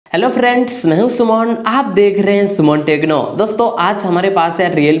Hello friends, मैं हूं सुमन। आप देख रहे हैं सुमन टेक्नो। दोस्तों आज हमारे पास है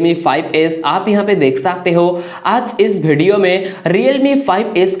Realme 5S। आप यहां पे देख सकते हो। आज इस वीडियो में Realme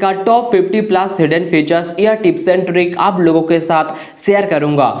 5S का टॉप 50 प्लस हिडन फीचर्स या टिप्स एंड ट्रिक आप लोगों के साथ शेयर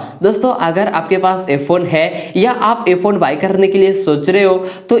करूंगा। दोस्तों अगर आपके पास फोन है या आप फोन बाय करने के लिए सोच रहे हो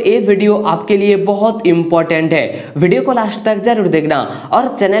तो ये वीडियो आपके लिए बहुत इंपॉर्टेंट है। वीडियो को लास्ट तक जरूर देखना और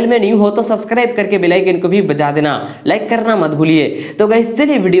चैनल में न्यू हो तो सब्सक्राइब करके बेल आइकन को भी बजा देना, लाइक करना मत भूलिए। तो गाइस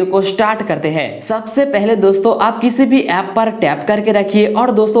चलिए वीडियो को स्टार्ट करते हैं। सबसे पहले दोस्तों आप किसी भी ऐप पर टैप करके रखिए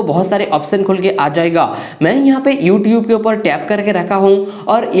और दोस्तों बहुत सारे ऑप्शन खुल के आ जाएगा। मैं यहाँ पे YouTube के ऊपर टैप करके रखा हूँ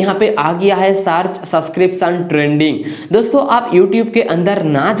और यहाँ पे आ गया है सर्च सब्सक्रिप्शन ट्रेंडिंग। दोस्तों आप YouTube के अंदर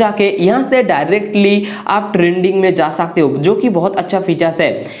ना जाके यहाँ से डायरेक्टली आप ट्रेंडिंग में जा सकते हो, जो कि बहुत अच्छा फीचर्स है।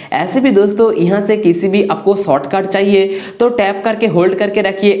 ऐसे भी दोस्तों यहाँ से किसी भी आपको शॉर्टकट चाहिए तो टैप करके होल्ड करके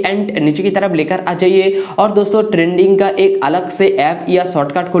रखिए एंड नीचे की तरफ लेकर आ जाइए और दोस्तों ट्रेंडिंग का एक अलग से ऐप या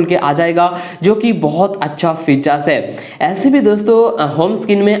शॉर्टकट खुल के आ जाएगा, जो कि बहुत अच्छा फीचर्स है। ऐसे भी दोस्तों होम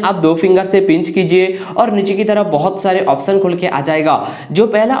स्क्रीन में आप दो फिंगर से पिंच कीजिए और नीचे की तरफ बहुत सारे ऑप्शन खुल के आ जाएगा। जो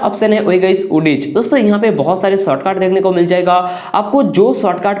पहला ऑप्शन है वो गाइस उडिच। दोस्तों यहाँ पे बहुत सारे शॉर्टकट देखने को मिल जाएगा। आपको जो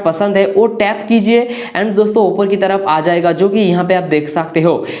शॉर्टकट पसंद है वो टैप कीजिए एंड दोस्तों ऊपर की तरफ आ जाएगा, जो कि यहाँ पे आप देख सकते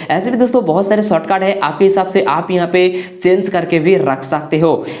हो। ऐसे भी दोस्तों बहुत सारे शॉर्टकट है, आपके हिसाब से आप यहाँ पे चेंज करके भी रख सकते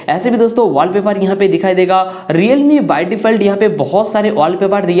हो। ऐसे भी दोस्तों वॉलपेपर यहाँ पे दिखाई देगा। Realme बाय डिफॉल्ट यहाँ पे बहुत सारे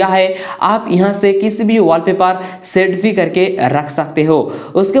वॉलपेपर दिया है, आप यहां से किसी भी वॉलपेपर सेट भी करके रख सकते हो।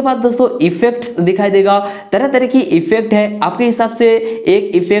 उसके बाद दोस्तों इफेक्ट्स दिखाई देगा, तरह तरह की इफेक्ट है, आपके हिसाब से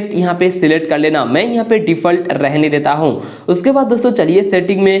एक इफेक्ट यहां पे सिलेक्ट कर लेना। मैं यहां पे डिफॉल्ट रहने देता हूं। उसके बाद दोस्तों चलिए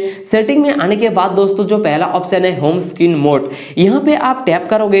सेटिंग में आने के बाद दोस्तों जो पहला ऑप्शन है होम स्क्रीन मोड, यहां पे आप टैप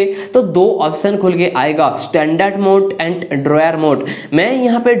करोगे तो दो ऑप्शन खुल के आएगा, standard mode and dryer mode. मैं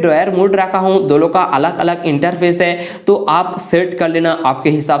यहां पे ड्रॉयर मोड रखा हूं, दोनों का अलग अलग इंटरफेस है तो आप सेट कर लेना आपके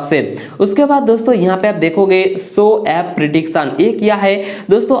हिसाब से। उसके बाद दोस्तों यहाँ पे आप देखोगे शो ऐप प्रेडिक्शन, ये क्या है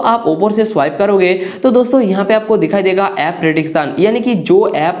दोस्तों, आप ऊपर से स्वाइप करोगे तो दोस्तों यहाँ पे आपको दिखाई देगा ऐप प्रेडिक्शन, यानी कि जो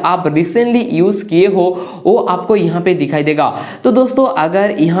ऐप आप रिसेंटली यूज किए हो वो आपको यहाँ पे दिखाई देगा। तो दोस्तों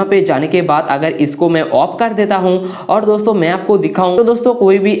अगर यहाँ पे जाने के बाद अगर इसको मैं ऑफ कर देता हूँ और दोस्तों मैं आपको दिखाऊं तो दोस्तों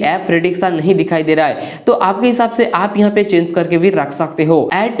कोई भी ऐप प्रेडिक्शन नहीं दिखाई दे रहा है, तो आपके हिसाब से आप यहाँ पे चेंज करके भी रख सकते हो।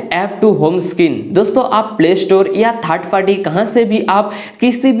 Add app to home screen, दोस्तों आप प्ले स्टोर या थर्ड पार्टी कहां से भी आप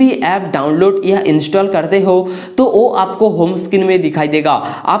किसी भी ऐप डाउनलोड या इंस्टॉल करते हो तो वो आपको होम स्क्रीन में दिखाई देगा।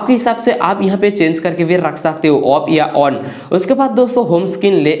 आपके हिसाब से आप यहाँ पे चेंज करके भी रख सकते हो ऑफ या ऑन। उसके बाद दोस्तों होम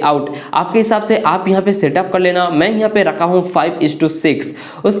स्क्रीन लेआउट, आपके हिसाब से आप यहाँ पे सेटअप कर लेना। मैं यहाँ पे रखा हूँ 5:6।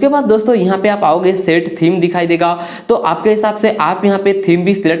 उसके बाद दोस्तों यहाँ पे आप आओगे सेट थीम दिखाई देगा, तो आपके हिसाब से आप यहाँ पे थीम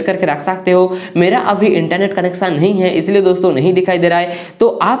भी सिलेक्ट करके रख सकते हो। मेरा अभी इंटरनेट कनेक्शन नहीं है इसलिए दोस्तों नहीं दिखाई दे रहा है, तो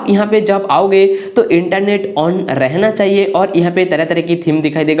आप यहाँ पे जब आओगे तो इंटरनेट ऑन रहना चाहिए और यहाँ पे तरह तरह की थीम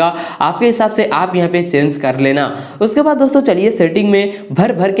दिखाई देगा, आपके हिसाब से आप यहाँ पे चेंज कर लेना। उसके बाद दोस्तों चलिए सेटिंग में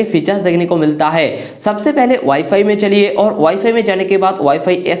भर भर के फीचर्स देखने को मिलता है। सबसे पहले वाईफाई में चलिए और वाईफाई में जाने के बाद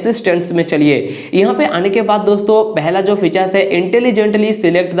वाईफाई असिस्टेंट्स में चलिए। यहाँ पे आने के बाद दोस्तों पहला जो फीचर्स है intelligently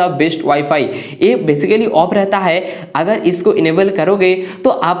select the best wifi, ये बेसिकली ऑफ रहता है। अगर इसको इनेबल करोगे तो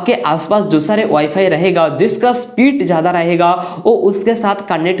आपके आसपास जो सारे वाईफाई रहेगा जिसका स्पीड ज्यादा रहेगा वो उसके साथ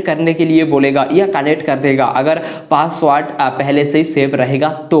कनेक्ट करने के लिए बोलेगा या कनेक्ट कर देगा, अगर पासवर्ड पहले से ही सेव रहेगा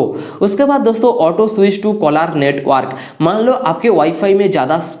तो। उसके बाद दोस्तों auto switch to collar network, मान लो आपके वाईफाई में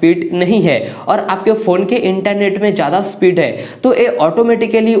ज्यादा स्पीड नहीं है और आपके फोन के इंटरनेट में ज्यादा स्पीड है तो ये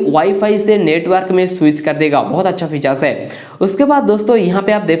ऑटोमेटिकली वाईफाई से नेटवर्क में स्विच कर देगा, बहुत अच्छा फीचर्स है। उसके बाद दोस्तों यहाँ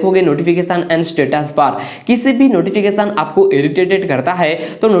पे आप देखोगे नोटिफिकेशन एंड स्टेटस बार, किसी भी नोटिफिकेशन आपको इरिटेटेड करता है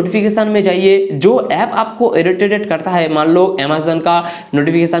तो नोटिफिकेशन में जाइए। जो ऐप आपको इरिटेटेड करता है, मान लो अमेजन का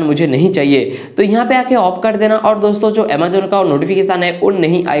नोटिफिकेशन मुझे नहीं चाहिए तो यहाँ पे आके ऑफ कर देना और दोस्तों जो अमेजन का नोटिफिकेशन है वो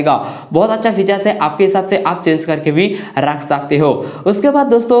नहीं आएगा। बहुत अच्छा फीचर्स है, आपके हिसाब से आप चेंज करके भी रख सकते हो। उसके बाद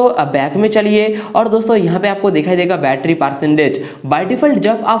दोस्तों बैक में चलिए और दोस्तों यहाँ पे आपको दिखाई देगा बैटरी परसेंटेज। बाय डिफॉल्ट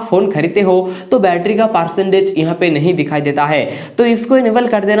जब आप फोन खरीदते हो तो बैटरी का परसेंटेज यहाँ पे नहीं दिखाई देता है, तो इसको इनेबल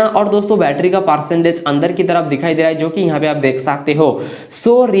कर देना और दोस्तों बैटरी का परसेंटेज अंदर की तरफ दिखाई दे रहा है, जो कि यहाँ पे आप देख सकते हो।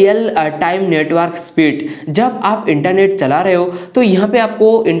 So real time network speed, जब आप इंटरनेट चला रहे हो तो यहाँ पे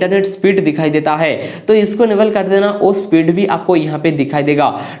आपको इंटरनेट स्पीड दिखाई देता है, तो इसको इनेबल कर देना, वो स्पीड भी आपको यहाँ पे दिखाई देगा।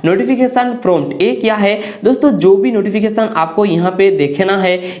 नोटिफिकेशन प्रॉम्प्ट, ये क्या है दोस्तों, जो भी नोटिफिकेशन आपको यहाँ पे देखना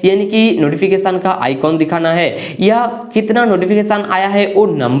है, यानी कि नोटिफिकेशन का आइकॉन दिखाना है या कितना नोटिफिकेशन आया है वो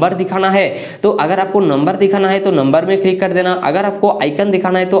नंबर दिखाना है, तो अगर आपको नंबर दिखाना है तो नंबर में क्लिक कर देना। अगर आपको आइकन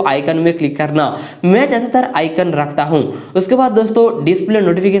दिखाना है तो आइकन में क्लिक करना, मैं ज्यादातर आइकन रखता हूं। उसके बाद दोस्तों display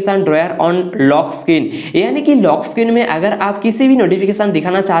notification dryer on lock screen, यानी कि लॉक स्क्रीन में अगर आप किसी भी नोटिफिकेशन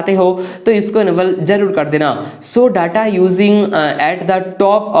दिखाना चाहते हो तो इसको इनेबल जरूर कर देना। सो data using at the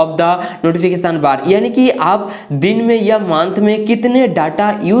top of the notification बार, यानी कि आप दिन में या मंथ में कितने डाटा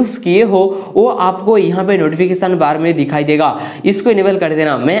यूज किए हो वो आपको यहाँ पे नोटिफिकेशन बार में दिखाई देगा, इसको इनेबल कर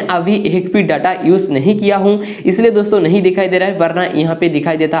देना। मैं अभी एक भी डाटा यूज नहीं किया हूं इसलिए दोस्तों नहीं दिखाई दे रहा है, वरना यहाँ पे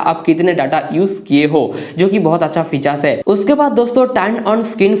दिखाई देता आप कितने डाटा यूज किए हो, जो कि बहुत अच्छा फीचर्स है। उसके बाद दोस्तों turn on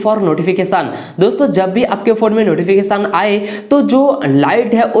screen for notification, दोस्तों जब भी आपके फोन में नोटिफिकेशन आए तो जो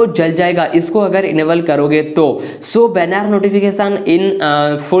लाइट है वो जल जाएगा, इसको अगर इनेबल करोगे तो। सो banner notification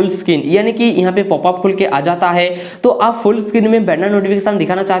in full screen, यानी कि यहाँ पे पॉपअप खुल के आ जाता है, तो आप फुल स्क्रीन में बैनर नोटिफिकेशन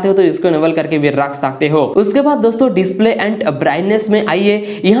दिखाना चाहते हो तो इसको इनेबल करके भी रख सकते हो। उसके बाद दोस्तों डिस्प्ले एंड ब्राइटनेस में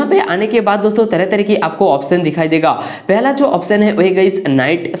आइए। यहाँ पे आने के बाद दोस्तों तरह तरह की आपको ऑप्शन दिखाई देगा। पहला जो ऑप्शन है वही गाइस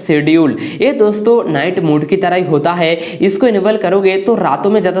नाइट शेड्यूल, ये दोस्तों नाइट मोड की तरह ही होता है। इसको इनेबल करोगे तो रातों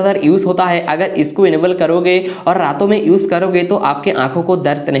में ज्यादातर यूज होता है। अगर इसको इनेबल करोगे और रातों में यूज करोगे तो आपके आंखों को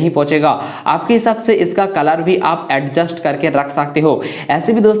दर्द नहीं पहुंचेगा। आपके हिसाब से इसका कलर भी आप एडजस्ट करके रख सकते हो।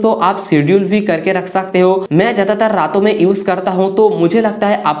 ऐसे भी दोस्तों आप शेड्यूल भी करके रख सकते हो। मैं ज्यादातर रातों में यूज करता हूं, तो मुझे लगता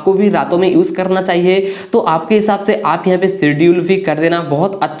है आपको भी रातों में यूज करना चाहिए, तो आपके हिसाब से आप यहाँ पे शेड्यूल भी कर देना।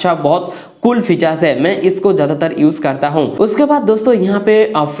 बहुत अच्छा, बहुत कूल फीचर्स है, मैं इसको ज्यादातर यूज करता हूं। उसके बाद दोस्तों यहाँ पे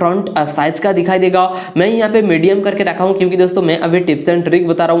फ्रंट साइज का दिखाई देगा। मैं यहाँ पे मीडियम करके रखा हूं क्योंकि दोस्तों मैं अभी टिप्स एंड ट्रिक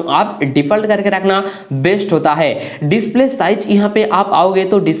बता रहा हूं, आप डिफॉल्ट करके रखना बेस्ट होता है। डिस्प्ले साइज यहाँ पे आप आओगे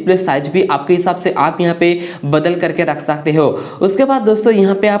तो डिस्प्ले साइज भी आपके हिसाब से आप यहाँ पे बदल करके रख सकते हो। उसके बाद दोस्तों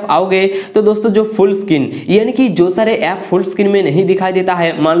यहाँ पे आप आओगे तो दोस्तों जो फुल स्क्रीन, यानी कि जो सारे ऐप फुल स्क्रीन में नहीं दिखाई देता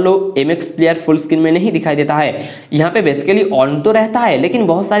है, मान लो MX प्लेयर फुल स्क्रीन में नहीं दिखाई देता है, यहाँ पे बेसिकली ऑन तो रहता है लेकिन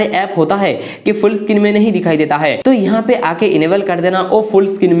बहुत सारे ऐप होता है कि फुल स्क्रीन में नहीं दिखाई देता है, तो यहाँ पे आके इनेबल कर देना, वो फुल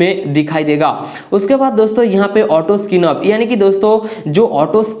स्क्रीन में दिखाई देगा। उसके बाद दोस्तों यहाँ पे ऑटो स्क्रीन ऑफ, यानी कि दोस्तों जो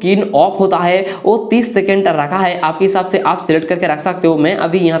ऑटो स्क्रीन ऑफ होता है वो 30 सेकंड रखा है, आपके हिसाब से आप सिलेक्ट करके रख सकते हो। मैं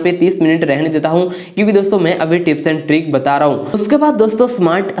अभी यहाँ पे 30 मिनट रहने देता हूँ क्योंकि दोस्तों मैं अभी टिप्स एंड ट्रिक बता रहा हूँ। उसके बाद दोस्तों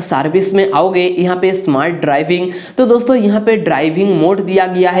स्मार्ट सर्विस में आओगे, यहाँ पे स्मार्ट ड्राइविंग, तो दोस्तों यहाँ पे ड्राइविंग मोड दिया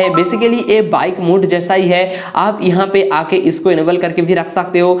गया है, बेसिकली ये बाइक मोड जैसा ही है। आप यहाँ पे आके इसको इनेबल करके भी रख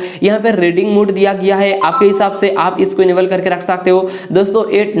सकते हो। यहाँ पे रीडिंग मोड दिया गया है, आपके हिसाब से आप इसको इनेबल करके रख सकते हो। दोस्तों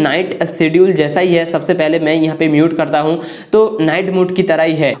ये नाइट शेड्यूल जैसा ही है। सबसे पहले मैं यहाँ पे म्यूट करता हूँ, तो नाइट मोड की तरह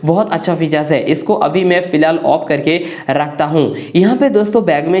ही है, बहुत अच्छा फीचर्स है। इसको अभी मैं फिलहाल ऑफ करके रखता हूँ। यहाँ पे दोस्तों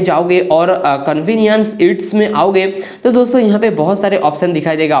बैग में जाओगे और कन्वीनियंस इट्स में आओगे तो दोस्तों यहाँ पे बहुत सारे ऑप्शन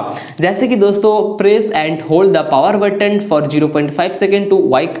दिखाई देगा, जैसे कि दोस्तों press and hold the power button for 0.5 second to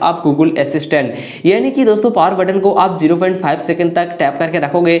वाइक अप गूगल असिस्टेंट, यानी कि दोस्तों पावर बटन को आप 0.5 सेकंड तक टैप करके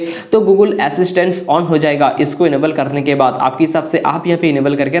रखोगे तो गूगल असिस्टेंट ऑन हो जाएगा। इसको इनेबल करने के बाद आपके हिसाब से आप यहाँ पे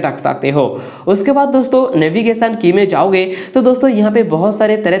इनेबल करके रख सकते हो। उसके बाद दोस्तों नेविगेशन की में जाओगे तो दोस्तों यहाँ पे बहुत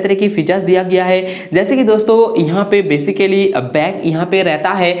सारे तरह तरह की फीचर्स दिया गया है, जैसे कि दोस्तों यहाँ पे बेसिकली बैक यहाँ पे रहता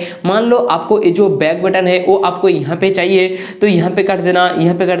है। मान लो आपको ये जो बैक बटन है वो आपको यहाँ पे चाहिए तो यहाँ पे कर देना,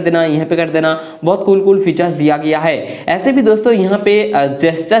 यहाँ पे कर देना, यहाँ पे कर देना। बहुत कूल फीचर्स दिया गया है। ऐसे भी दोस्तों यहाँ पे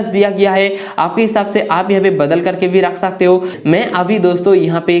जेस्चर्स दिया गया है, आपके हिसाब से आप यहाँ पे बदल करके भी रख सकते हो। मैं अभी दोस्तों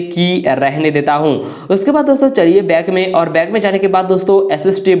यहाँ पे की रहने देता हूँ। उसके बाद दोस्तों चलिए बैक में, और बैक में जाने के बाद दोस्तों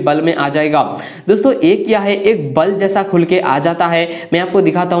असिस्टिव बल में आ जाएगा। दोस्तों एक क्या है, एक बल जैसा खुल के आ जाता है। मैं आपको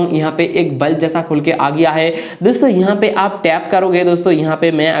दिखाता हूँ, यहाँ पे एक बल जैसा खुल के आ गया है। दोस्तों यहाँ पे आप टैप करोगे, दोस्तों यहाँ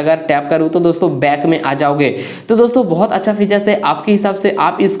पे मैं अगर टैप करूँ तो दोस्तों बैक में आ जाओगे। तो दोस्तों बहुत अच्छा फीचर है, आपके हिसाब से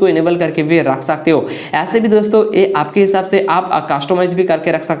आप इसको इनेबल करके भी रख सकते हो। ऐसे भी दोस्तों ये आपके हिसाब से आप कस्टमाइज भी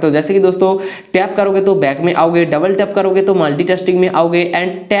करके रख सकते हो, जैसे कि दोस्तों टैप करोगे तो बैक में आओगे, डबल टैप करोगे तो मल्टीटास्किंग में आओगे,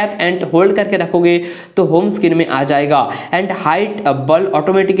 एंड टैप एंड होल्ड करके रखोगे तो होम स्क्रीन में आ जाएगा। एंड हाइट बल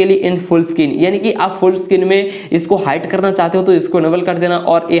ऑटोमेटिकली इन फुल स्क्रीन, यानी कि आप फुल स्क्रीन में इसको हाइट करना चाहते हो तो इसको इनेबल कर देना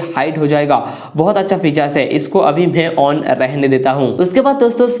और ये हाइट हो जाएगा। बहुत अच्छा फीचर्स है, इसको अभी मैं ऑन रहने देता हूं। उसके बाद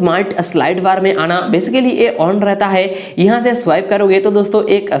दोस्तों स्मार्ट स्लाइड बार में आना, बेसिकली ये ऑन रहता है। यहां से स्वाइप करोगे तो दोस्तों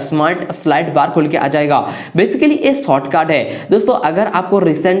एक स्मार्ट स्लाइड बार खुल के आ जाएगा। बेसिकली ये शॉर्टकट है दोस्तों। अगर आपको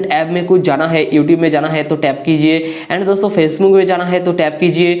रिसेंट ऐप में कुछ जाना है, यूट्यूब में जाना है तो टैप कीजिए, एंड दोस्तों फेसबुक में जाना है तो टैप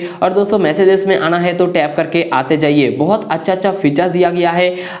कीजिए, और दोस्तों मैसेजेस में आना है तो टैप करके आते जाइए। बहुत अच्छा फीचर्स दिया गया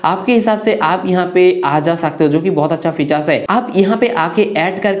है, आपके हिसाब से आप यहाँ पे आ जा सकते हो, जो कि बहुत अच्छा फीचर्स है। आप यहाँ पे आके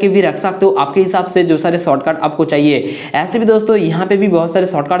ऐड करके भी रख सकते हो आपके हिसाब से जो सारे शॉर्टकट आपको चाहिए। ऐसे भी दोस्तों यहाँ पे भी बहुत सारे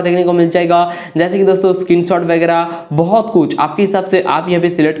शॉर्टकट देखने को मिल जाएगा, जैसे कि दोस्तों स्क्रीनशॉट वगैरह, बहुत कुछ आपके हिसाब से आप यहाँ पे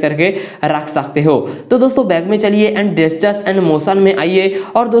सिलेक्ट करके रख सकते हो। तो दोस्तों बैक में चलिए एंड जेस्चर्स एंड मोशन में आइए,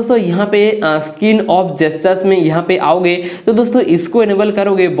 और दोस्तों यहाँ पे स्क्रीन ऑफ जेस्चर्स में यहाँ पे आओगे तो दोस्तों इसको इनेबल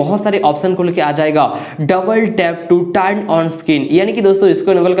करोगे, बहुत सारे ऑप्शन खुल के आ जाएगा। Double tap to turn on screen, यानी कि दोस्तों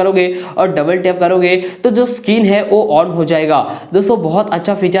इसको इनेबल करोगे और डबल टैप करोगे तो जो स्क्रीन है वो ऑन हो जाएगा। दोस्तों बहुत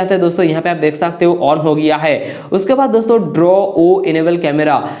अच्छा फीचर्स है दोस्तों, यहाँ पे आप देख सकते हो ऑन हो गया है। उसके बाद दोस्तों ड्रॉ ओ इनेबल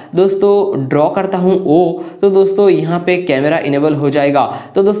कैमरा, दोस्तों ड्रॉ करता हूँ ओ तो दोस्तों यहाँ पे कैमरा इनेबल हो जाएगा।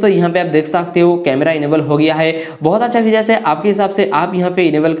 तो दोस्तों यहाँ पे आप देख सकते हो कैमरा इनेबल हो गया है। बहुत अच्छा फीचर्स है, आपके हिसाब से आप यहाँ पे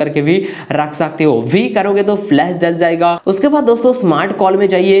इनेबल करके भी रख सकते हो। वी करोगे तो फ्लैश जल जाएगा। उसके बाद दोस्तों स्मार्ट कॉल में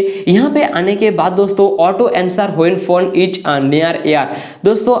जाइए। यहाँ पे आने के बाद दोस्तों auto answer when phone is near air,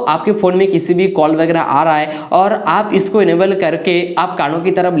 दोस्तों आपके फोन में किसी भी कॉल वगैरह आ रहा है और आप इसको इनेबल करके आप कानों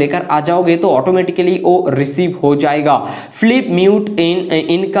की तरफ लेकर आ जाओगे तो ऑटोमेटिकली वो रिसीव हो जाएगा। Flip mute in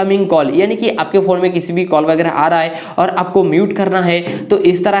incoming call, यानी कि आपके फोन में किसी भी कॉल वगैरह आ रहा है और आपको म्यूट करना है तो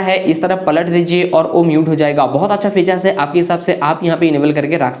इस तरह है, इस तरह पलट दीजिए और वो म्यूट हो जाएगा। बहुत अच्छा फीचर्स है, आपके हिसाब से आप यहाँ पे इनेबल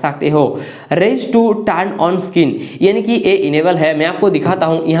करके रख सकते हो। Raise to turn on screen, यानी कि ये इनेबल है। मैं आपको दिखाता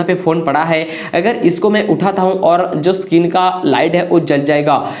हूँ, यहाँ पे फोन पड़ा है, अगर इसको मैं उठाता हूँ और जो स्क्रीन का लाइट है वो जल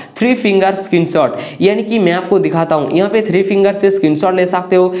जाएगा। 3 फिंगर स्क्रीनशॉट, यानी कि मैं आपको दिखाता हूँ, यहाँ पे 3 फिंगर से स्क्रीनशॉट ले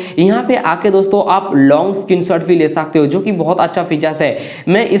सकते हो। यहाँ पे आके दोस्तों आप लॉन्ग स्क्रीनशॉट भी ले सकते हो, जो कि बहुत अच्छा फीचर्स है।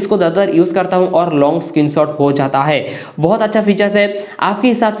 मैं इसको ज्यादातर यूज करता हूँ और लॉन्ग स्क्रीनशॉट हो जाता है। बहुत अच्छा फीचर्स है, आपके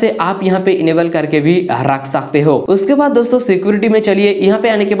हिसाब से आप यहाँ पे इनेबल करके भी रख सकते हो। उसके बाद दोस्तों सिक्योरिटी में चलिए। यहाँ पे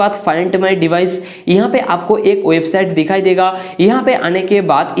आने के बाद फाइंड माय डिवाइस, यहाँ पे आपको एक वेबसाइट दिखाई देगा। यहाँ पे आने के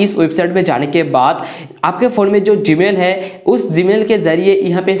बाद इस वेबसाइट में जाने के बाद आपके फोन में जो जीमेल है उस जीमेल के जरिए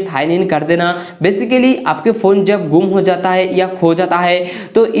यहाँ पे साइन इन कर देना। बेसिकली आपके फोन जब गुम हो जाता है या खो जाता है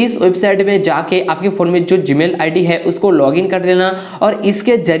तो इस वेबसाइट में जाके आपके फोन में जो जीमेल आईडी है उसको लॉगिन कर देना और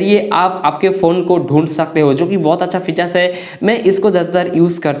इसके जरिए आप आपके फोन को ढूंढ सकते हो, जो कि बहुत अच्छा फीचर्स है। मैं इसको ज्यादातर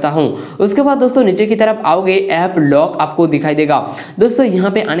यूज करता हूं। उसके बाद दोस्तों नीचे की तरफ आओगे, ऐप लॉक आपको दिखाई देगा। दोस्तों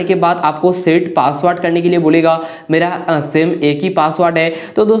यहाँ पे आने के बाद आपको सेट पासवर्ड करने के लिए बोलेगा। मेरा सेम एक ही पासवर्ड है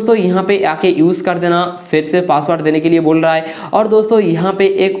तो दोस्तों यहाँ पे आके यूज कर देना। फिर से पासवर्ड देने के लिए बोल रहा है और दोस्तों यहाँ पे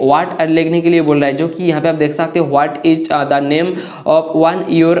एक व्हाट लिखने के लिए बोल रहा है, जो कि यहाँ पे आप देख सकते हो what is the name of one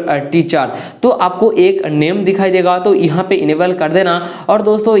your teacher. तो आपको एक नेम दिखाई देगा तो यहाँ पे इनेबल कर देना और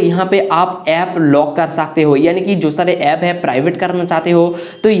दोस्तों यहाँ पे आप ऐप लॉक कर सकते हो, यानी कि जो सारे ऐप है प्राइवेट करना चाहते हो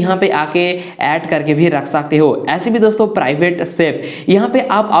तो यहाँ पे आके ऐड करके भी रख सकते हो। ऐसे भी दोस्तों प्राइवेट सेव, यहाँ पे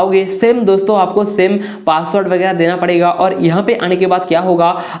आप आओगे, सेम दोस्तों आपको सेम पासवर्ड वगैरह देना पड़ेगा और यहाँ पे आने के बाद क्या होगा,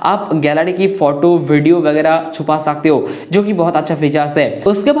 आप गैलरी की फोटो वीडियो वगैरह छुपा सकते हो, जो कि बहुत अच्छा फीचर्स है।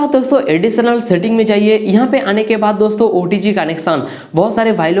 उसके बाद दोस्तों एडिशनल सेटिंग में जाइए। यहाँ पे आने के बाद दोस्तों ओटीजी कनेक्शन, बहुत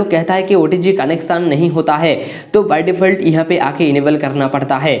सारे भाई लोग कहता है कि ओटीजी कनेक्शन नहीं होता है तो बाय डिफॉल्ट यहाँ पे आके इनेबल करना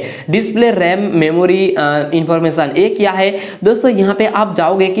पड़ता है। डिस्प्ले रैम मेमोरी इंफॉर्मेशन, ये क्या है दोस्तों, यहाँ पे आप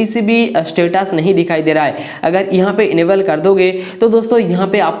जाओगे किसी भी स्टेटस नहीं दिखाई दे रहा है, अगर यहाँ पे इनेबल कर दोगे तो दोस्तों यहाँ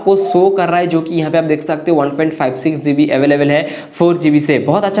पे आपको शो कर रहा है, जो कि यहाँ पे आप देख सकते हो 1.56 GB अवेलेबल है 4 GB से।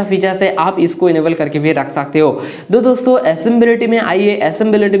 बहुत अच्छा फीचर्स है, आप इसको इनेबल करके भी रख सकते हो। दोस्तों असेंबिलिटी में आइए।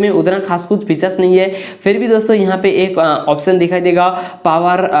 असेंबिलिटी में उतना खास कुछ फीचर्स नहीं है, फिर भी दोस्तों यहाँ पे एक ऑप्शन दिखाई देगा,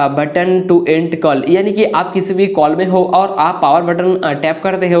 power button to and call, यानी कि आप किसी भी कॉल में हो और आप पावर बटन टैप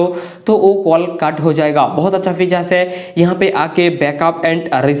करते हो तो वो कॉल कट हो जाएगा। बहुत अच्छा फीचर्स है, यहाँ पे आके बैकअप एंड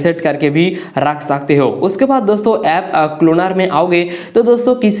रीसेट करके भी रख सकते हो। उसके बाद दोस्तों ऐप क्लोनर में आओगे तो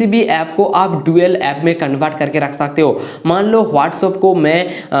दोस्तों किसी भी ऐप को आप डुअल ऐप में कन्वर्ट करके रख सकते हो। मान लो व्हाट्सएप को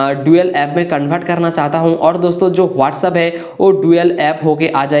मैं डुअल ऐप में कन्वर्ट करना चाहता हूं और दोस्तों जो व्हाट्सएप है वो डुअल ऐप होके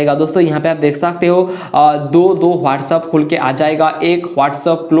आ जाएगा। दोस्तों यहाँ पे आप देख सकते हो दो व्हाट्सएप खुल के आ जाएगा, एक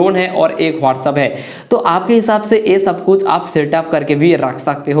व्हाट्सएप क्लोन है और एक व्हाट्सएप है। तो आपके हिसाब से ये सब कुछ आप सेटअप करके भी रख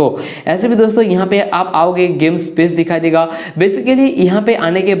सकते हो। ऐसे भी दोस्तों यहाँ पे आप आओगे, गेम स्पेस दिखाई देगा। बेसिकली यहाँ पे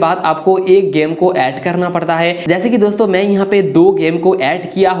आने के बाद आपको एक गेम को ऐड करना पड़ता है, जैसे कि दोस्तों मैं यहाँ पे 2 गेम को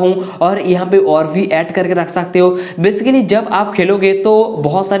ऐड किया हूँ और यहाँ पे और भी ऐड करके रख सकते हो। बेसिकली जब आप खेलोगे तो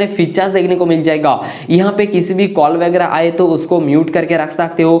बहुत सारे फीचर्स देखने को मिल जाएगा। यहाँ पे किसी भी कॉल वगैरह आए तो उसको म्यूट करके रख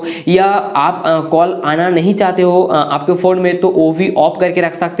सकते हो, या आप कॉल आना नहीं चाहते हो आपके फोन में तो वो भी ऑफ करके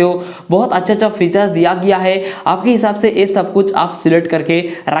रख सकते हो। बहुत अच्छा फीचर्स दिया गया है, आपके हिसाब से ये सब कुछ आप सिलेक्ट करके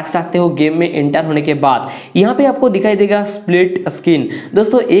रख सकते हो। गेम में एंटर होने के बाद यहाँ पे आपको दिखाई देगा स्प्लिट स्क्रीन।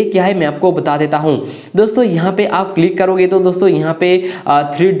 दोस्तों एक क्या है मैं आपको बता देता हूँ। दोस्तों यहाँ पे आप क्लिक करोगे तो दोस्तों यहाँ पे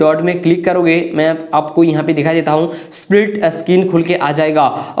 3 डॉट में क्लिक करोगे, मैं आपको यहाँ पे दिखाई देता हूँ, स्प्लिट स्क्रीन खुल के आ जाएगा।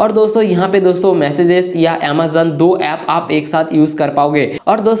 और दोस्तों यहाँ पे दोस्तों मैसेजेस या Amazon, 2 ऐप आप एक साथ यूज कर पाओगे।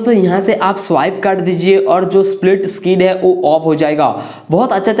 और दोस्तों यहाँ से आप स्वाइप कर दीजिए और जो स्प्लिट स्क्रीन है वो ऑफ हो जाएगा।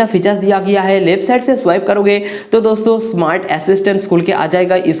 बहुत अच्छा फीचर्स दिया गया है। लेफ्ट साइड से स्वाइप करोगे तो दोस्तों स्मार्ट असिस्टेंट खुल के आ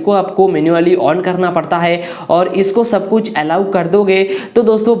जाएगा। इसको आपको मैन्युअली ऑन करना पड़ता है और इसको सब कुछ अलाउ कर दोगे तो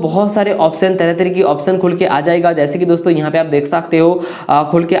दोस्तों बहुत सारे ऑप्शन, तरह तरह की ऑप्शन खुल के आ जाएगा। जैसे कि दोस्तों यहाँ पे आप देख सकते हो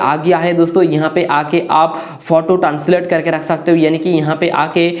खुल के आ गया है। दोस्तों यहाँ पे आके आप फोटो ट्रांसलेट करके रख सकते हो, यानी कि यहाँ पे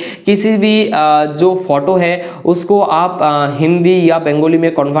आके किसी भी जो फोटो है उसको आप हिंदी या बंगाली में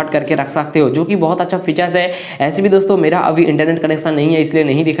कन्वर्ट करके रख सकते हो, जो कि बहुत अच्छा फीचर्स है। ऐसे भी दोस्तों मेरा अभी इंटरनेट कनेक्शन नहीं है इसलिए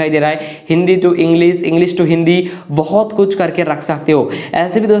नहीं दिखाई दे रहा है। Hindi to English, English to Hindi, बहुत कुछ करके रख सकते हो।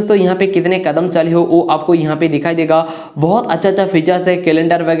 ऐसे भी दोस्तों यहाँ पे कितने कदम चले हो वो आपको यहाँ पे दिखाई देगा। बहुत अच्छा फीचर्स है।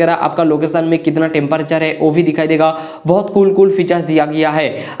 कैलेंडर वगैरह, आपका लोकेशन में कितना टेम्परेचर है वो भी दिखाई देगा। बहुत कूल फीचर्स दिया गया है।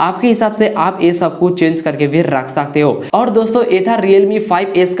 आपके हिसाब से आप ये सब कुछ चेंज करके भी रख सकते हो। और दोस्तों ये था Realme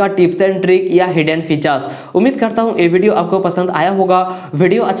 5S का टिप्स एंड ट्रिक या हिडन फीचर्स। उम्मीद करता हूँ ये वीडियो आपको पसंद आया होगा।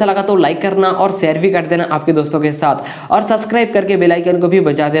 वीडियो अच्छा लगा तो लाइक करना और शेयर भी कर देना आपके दोस्तों के साथ, और सब्सक्राइब करके बेल आइकन को भी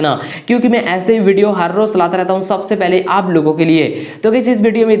बजा देना, क्योंकि मैं ऐसे ही वीडियो हर रोज लाता रहता हूँ सबसे पहले आप लोगों के लिए। तो गाइस इस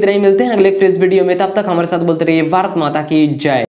वीडियो में इतना ही, मिलते हैं अगले फ्रेश वीडियो में। तब तक हमारे साथ बोलते रहिए भारत माता की जय।